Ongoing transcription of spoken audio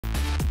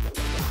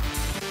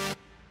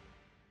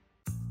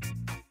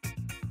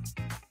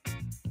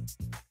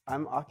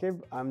I'm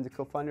Akib. I'm the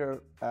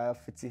co-founder of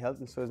Fitcy Health,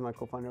 and so is my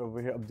co-founder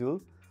over here,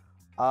 Abdul.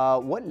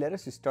 What led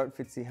us to start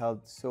Fitcy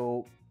Health?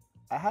 So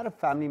I had a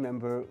family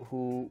member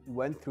who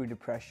went through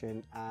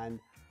depression,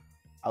 and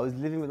I was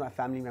living with my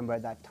family member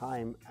at that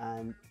time,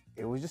 and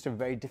it was just a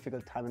very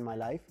difficult time in my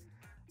life.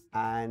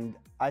 And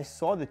I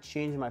saw the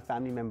change in my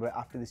family member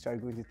after they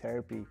started going to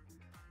therapy.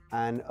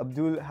 And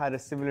Abdul had a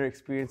similar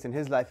experience in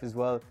his life as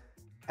well.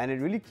 And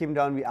it really came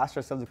down, we asked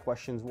ourselves the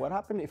questions, what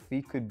happened if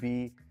we could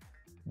be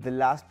the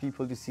last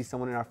people to see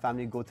someone in our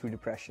family go through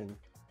depression?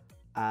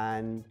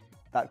 And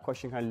that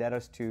question kind of led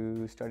us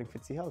to starting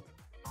Fitcy Health.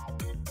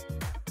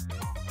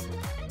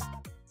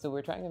 So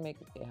we're trying to make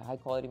high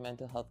quality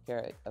mental health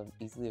care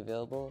easily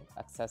available,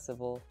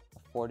 accessible,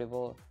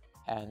 affordable,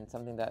 and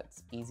something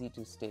that's easy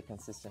to stay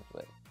consistent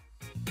with.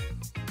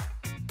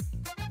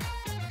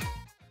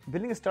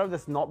 Building a startup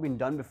that's not been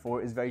done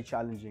before is very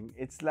challenging.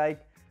 It's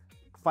like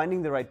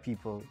finding the right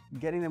people,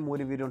 getting them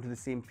motivated onto the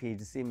same page,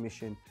 the same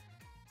mission.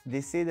 They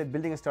say that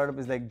building a startup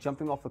is like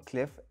jumping off a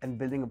cliff and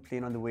building a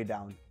plane on the way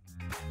down.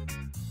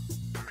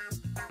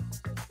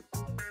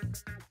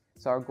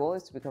 So our goal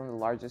is to become the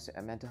largest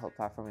mental health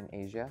platform in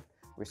Asia.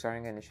 We're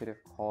starting an initiative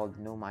called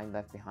No Mind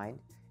Left Behind,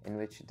 in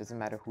which it doesn't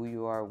matter who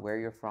you are, where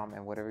you're from,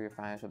 and whatever your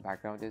financial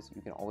background is,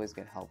 you can always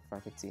get help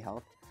from Fitcy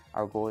Health.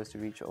 Our goal is to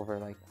reach over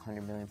like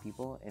 100 million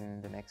people in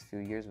the next few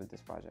years with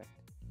this project.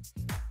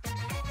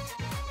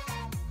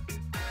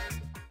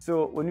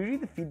 So when we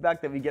read the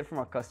feedback that we get from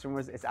our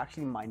customers, it's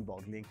actually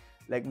mind-boggling.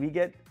 Like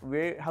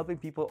we're helping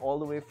people all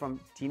the way from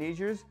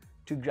teenagers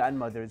to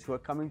grandmothers who are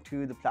coming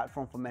to the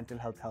platform for mental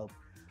health help.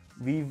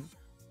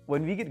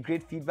 When we get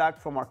great feedback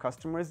from our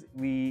customers,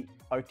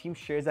 our team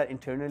shares that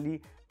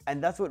internally,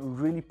 and that's what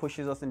really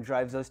pushes us and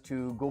drives us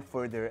to go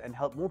further and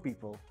help more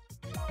people.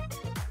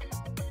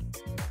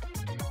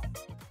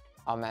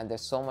 Oh man,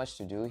 there's so much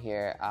to do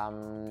here.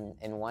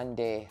 In one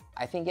day,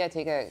 I think, yeah,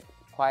 take a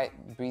quiet,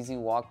 breezy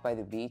walk by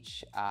the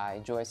beach,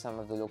 enjoy some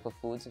of the local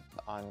foods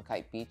on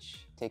Kite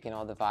Beach, take in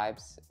all the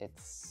vibes.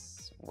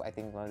 It's, I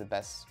think, one of the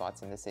best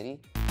spots in the city.